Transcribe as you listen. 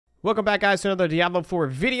Welcome back, guys, to another Diablo 4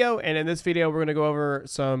 video, and in this video we're going to go over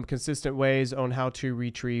some consistent ways on how to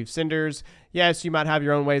retrieve cinders. Yes, you might have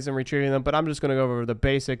your own ways of retrieving them, but I'm just going to go over the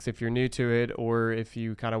basics if you're new to it, or if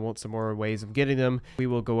you kind of want some more ways of getting them, we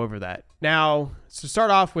will go over that. Now, to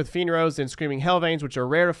start off with Fiend Rose and Screaming Hellveins, which are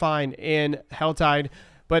rare to find in Helltide,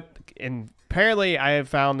 but apparently I have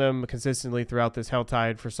found them consistently throughout this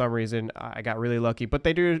Helltide for some reason. I got really lucky, but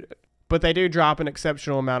they do drop an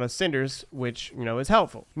exceptional amount of cinders, which, you know, is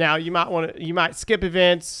helpful. Now, you might skip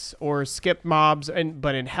events or skip mobs,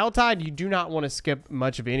 but in Helltide, you do not want to skip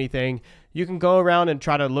much of anything. You can go around and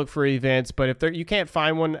try to look for events, but if you can't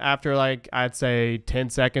find one after, like, I'd say 10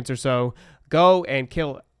 seconds or so, go and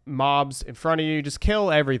kill mobs in front of you. Just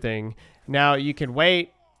kill everything. Now, you can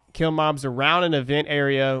wait, kill mobs around an event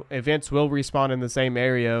area. Events will respawn in the same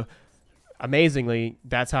area. Amazingly,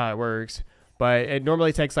 that's how it works. But it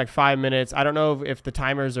normally takes like 5 minutes. I don't know if the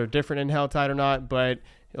timers are different in Helltide or not, but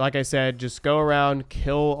like I said, just go around,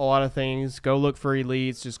 kill a lot of things, go look for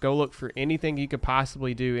elites, just go look for anything you could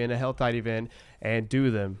possibly do in a Helltide event and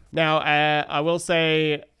do them. Now, I will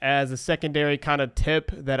say, as a secondary kind of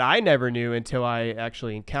tip that I never knew until I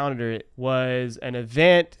actually encountered it, was an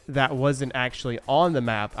event that wasn't actually on the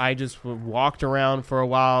map. I just walked around for a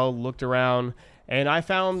while, looked around, and I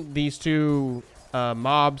found these two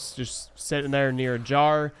mobs just sitting there near a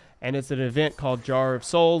jar, and it's an event called Jar of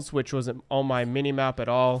Souls, which wasn't on my mini map at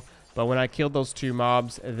all. But when I killed those two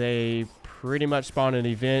mobs, they pretty much spawned an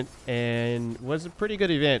event, and was a pretty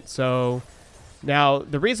good event. So now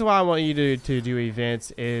the reason why I want you to do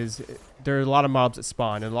events is there are a lot of mobs that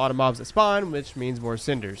spawn, and a lot of mobs that spawn, which means more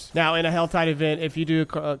cinders. Now, in a Helltide event, if you do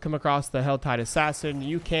come across the Helltide Assassin,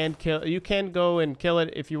 you can go and kill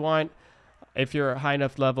it if you want, if you're a high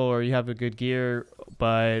enough level or you have a good gear.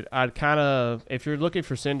 But I'd kind of, if you're looking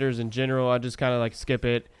for cinders in general, I'd just kind of like skip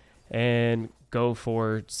it and go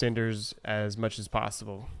for cinders as much as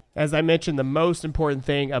possible. As I mentioned, the most important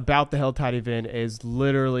thing about the Helltide event is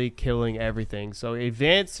literally killing everything. So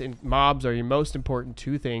events and mobs are your most important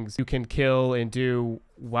two things you can kill and do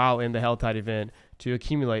while in the Helltide event to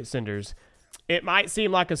accumulate cinders. It might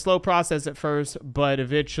seem like a slow process at first, but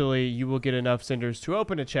eventually you will get enough cinders to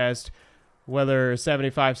open a chest. Whether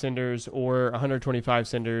 75 cinders or 125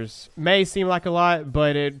 cinders may seem like a lot,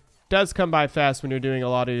 but it does come by fast when you're doing a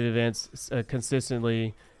lot of events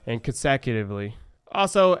consistently and consecutively.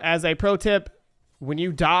 Also, as a pro tip, when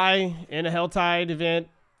you die in a Helltide event,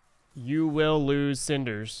 you will lose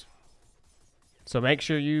cinders. So make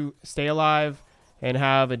sure you stay alive and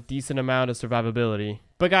have a decent amount of survivability.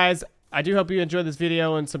 But guys, I do hope you enjoyed this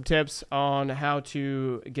video and some tips on how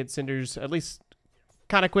to get cinders, at least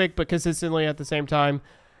kind of quick but consistently at the same time,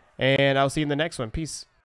 and I'll see you in the next one. Peace.